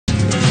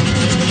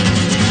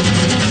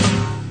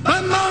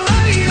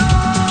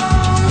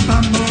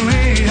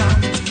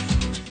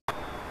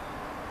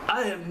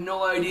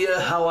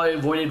how I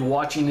avoided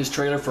watching this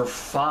trailer for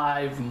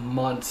 5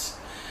 months.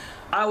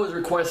 I was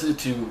requested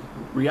to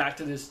react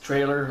to this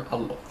trailer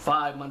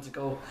 5 months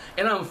ago,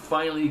 and I'm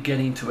finally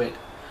getting to it.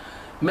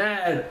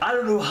 Man, I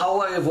don't know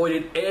how I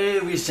avoided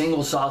every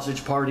single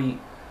Sausage Party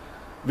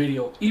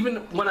video. Even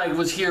when I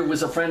was here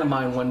with a friend of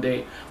mine one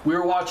day, we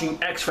were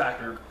watching X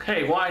Factor.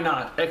 Hey, why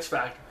not? X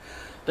Factor.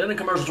 Then the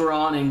commercials were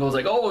on and goes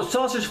like, oh,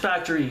 Sausage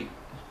Factory,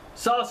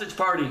 Sausage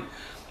Party.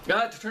 I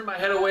had to turn my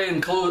head away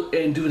and close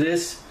and do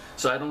this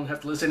so I don't have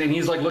to listen. And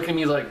he's like looking at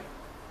me like,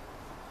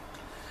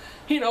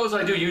 he knows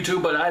I do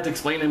YouTube, but I had to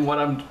explain to him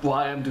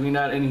why I'm doing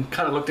that. And he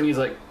kind of looked at me, he's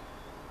like,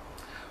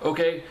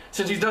 okay,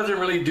 since he doesn't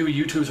really do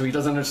YouTube, so he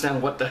doesn't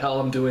understand what the hell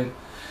I'm doing.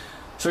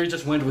 So he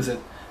just went with it.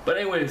 But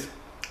anyways,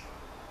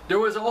 there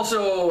was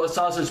also a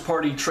Sausage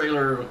Party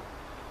trailer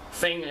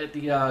thing at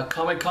the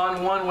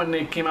Comic-Con one when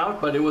they came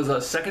out, but it was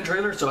a second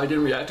trailer, so I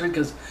didn't react to it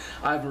because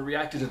I haven't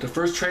reacted to the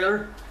first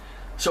trailer.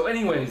 So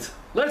anyways,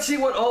 let's see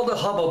what all the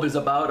hubbub is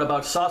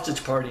about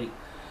Sausage Party.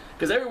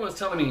 Because everyone's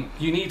telling me,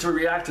 you need to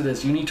react to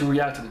this, you need to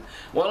react to it.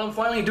 Well, I'm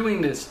finally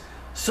doing this.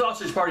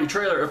 Sausage Party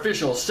trailer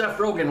official, Seth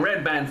Rogen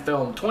Red Band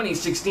film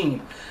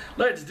 2016.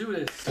 Let's do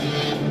this.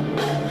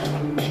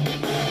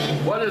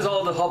 What is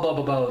all the hubbub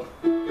about?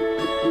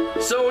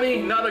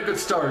 Sony, not a good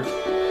start.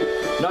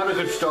 Not a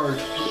good start.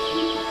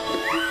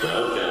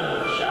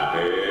 Welcome,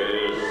 shoppers.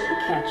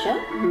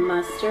 Ketchup,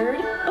 mustard,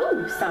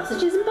 oh,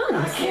 sausages and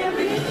buns.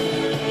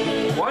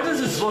 Why does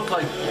this look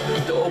like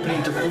the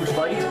opening to Food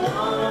Fight?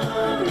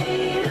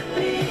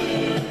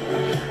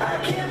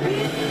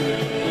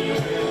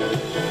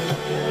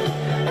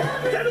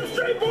 Get him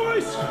straight,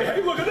 boys!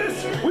 Hey, look at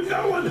this! We've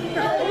got one!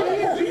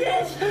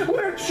 Yes!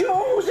 We're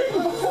chosen!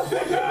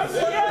 Yes!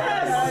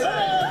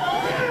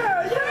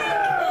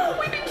 Yeah!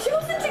 We've been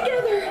chosen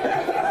together!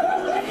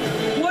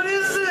 What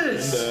is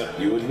this?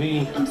 You and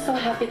me. I'm so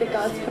happy the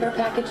gods put our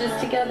packages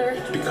together.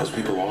 It's because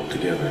we belong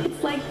together.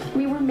 It's like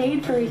we were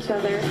made for each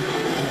other.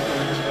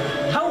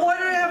 Why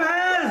do they have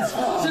hands?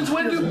 Since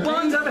when do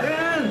buns have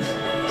hands?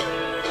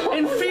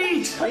 And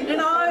feet?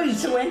 And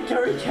eyes? To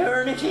enter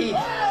eternity!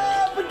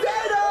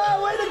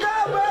 Potato! Way to go,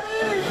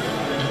 buddy!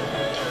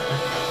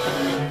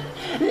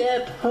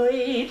 The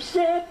pipes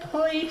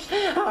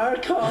are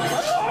coming.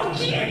 Oh,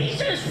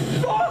 Jesus!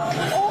 Fuck!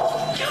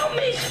 Oh,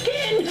 gummy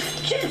skin!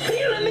 She's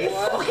peeling me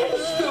fucking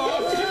skin!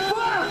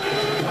 Fuck!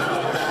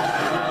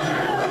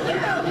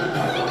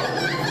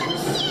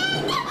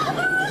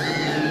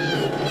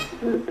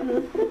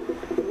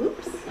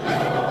 Oops.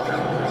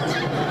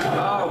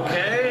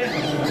 Okay.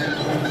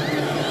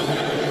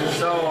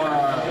 So,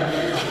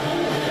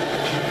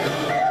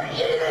 They're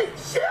eating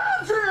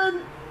children!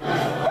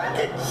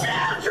 Fucking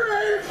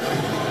children!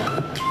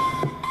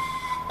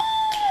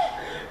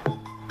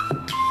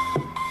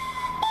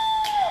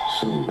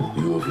 So,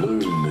 you have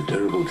learned the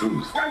terrible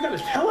truth. I gotta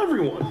tell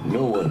everyone.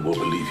 No one will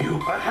believe you.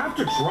 I have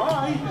to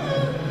try.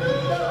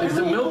 is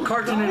the milk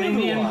carton an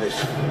Indian?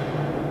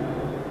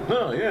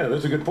 Oh, yeah,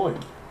 that's a good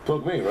point.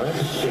 Fuck me, right?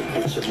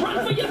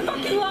 Run for your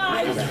fucking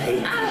lives!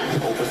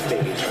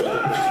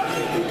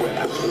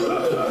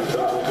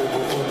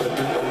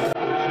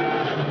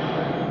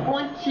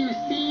 Want to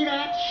see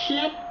that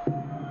shit?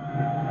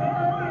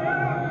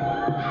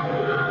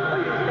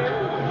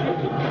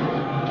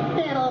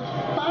 It'll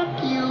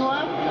fuck you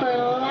up for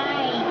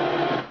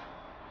life.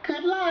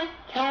 Good luck.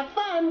 Have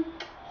fun.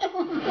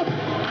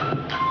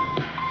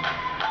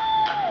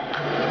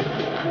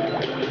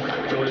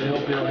 Jordan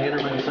Hillfield, Hater,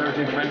 my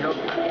Sergeant Franco.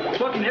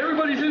 Fucking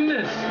everybody's in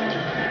this.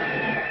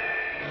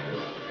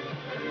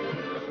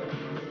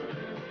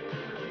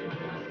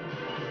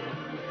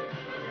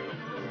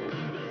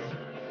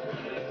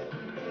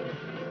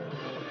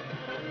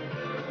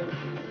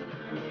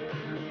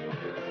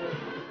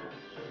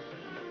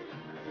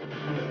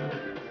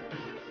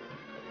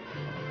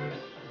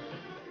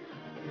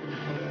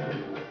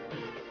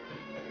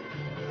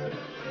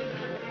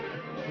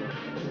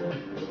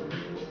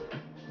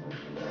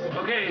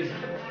 Okay,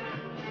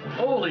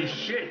 holy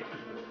shit.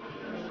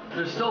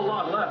 There's still a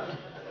lot left.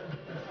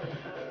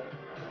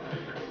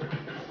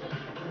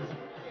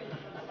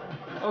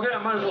 Okay,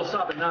 I might as well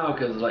stop it now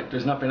because like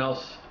there's nothing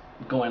else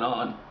going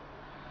on.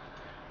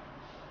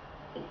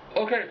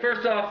 Okay,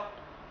 first off,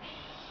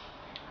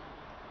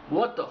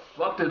 what the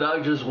fuck did I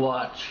just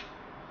watch?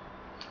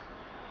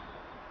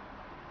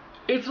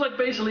 It's like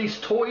basically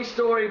Toy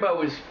Story but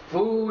with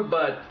food,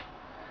 but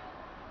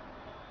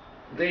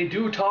they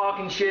do talk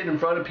and shit in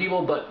front of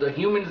people, but the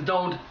humans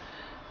don't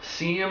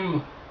see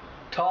them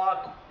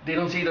talk. They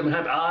don't see them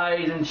have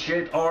eyes and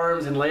shit,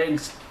 arms and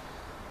legs.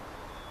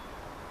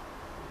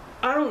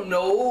 I don't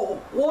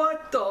know.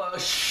 What the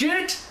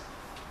shit?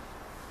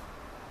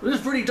 This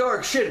is pretty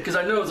dark shit, because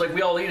I know it's like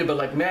we all eat it, but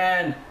like,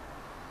 man,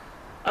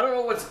 I don't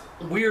know what's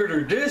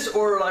weirder, this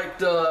or like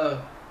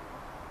the...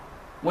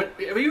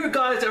 have you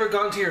guys ever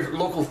gone to your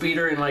local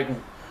theater and like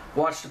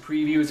watched the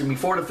previews, and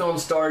before the film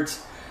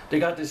starts, they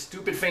got this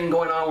stupid thing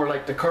going on where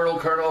like the colonel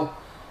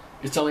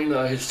is telling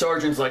his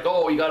sergeants like,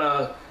 oh, you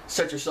gotta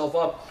set yourself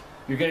up.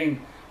 You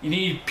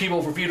need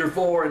people for theater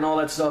 4 and all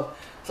that stuff.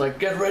 It's like,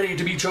 get ready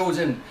to be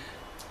chosen.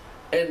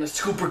 and the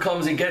scooper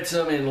comes and gets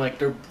them, and like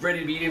they're ready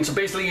to be eaten. So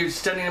basically, you're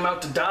sending them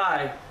out to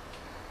die.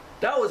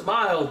 That was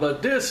mild,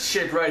 but this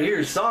shit right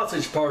here,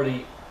 sausage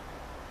party.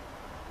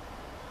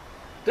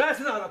 That's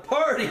not a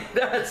party.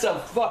 That's a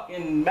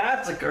fucking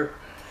massacre.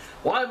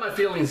 Why am I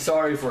feeling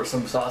sorry for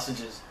some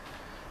sausages?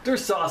 They're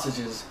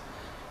sausages.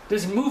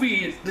 This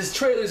movie, this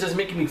trailer is just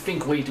making me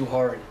think way too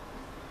hard.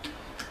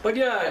 But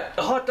yeah,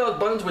 the hot dog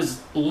buns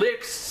was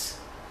licks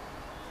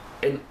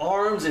and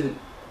arms and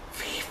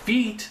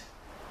feet.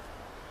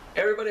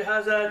 Everybody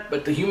has that,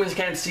 but the humans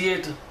can't see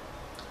it.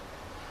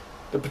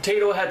 The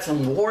potato had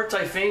some warts,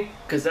 I think,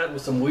 because that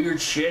was some weird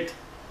shit.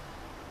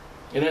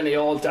 And then they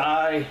all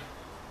die.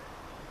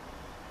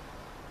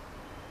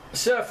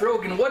 Seth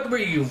Rogen, what were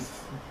you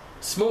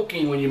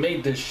smoking when you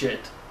made this shit?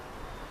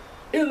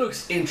 It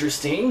looks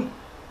interesting.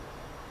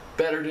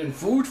 Better than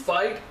Food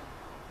Fight.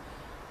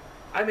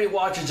 I may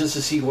watch it just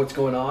to see what's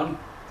going on.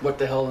 What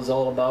the hell is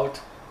all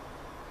about.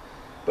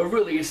 But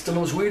really, it's the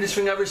most weirdest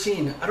thing I've ever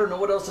seen. I don't know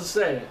what else to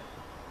say.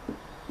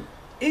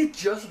 It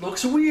just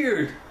looks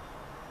weird.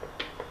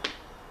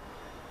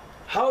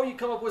 How you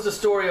come up with a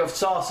story of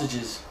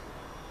sausages?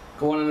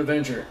 Go on an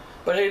adventure.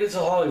 But hey, this is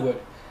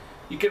Hollywood.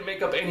 You can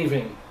make up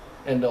anything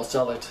and they'll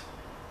sell it.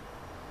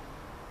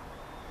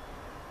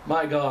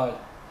 My God.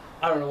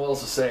 I don't know what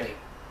else to say.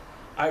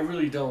 I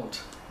really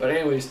don't. But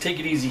anyways, take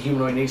it easy,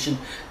 Humanoid Nation.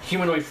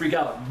 Humanoid freak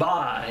out.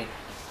 Bye.